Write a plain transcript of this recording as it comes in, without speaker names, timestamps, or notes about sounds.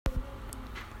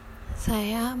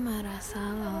Saya merasa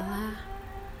lelah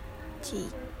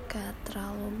jika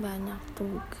terlalu banyak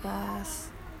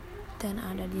tugas dan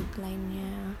ada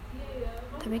deadline-nya.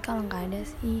 Tapi kalau nggak ada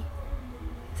sih,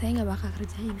 saya nggak bakal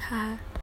kerjain.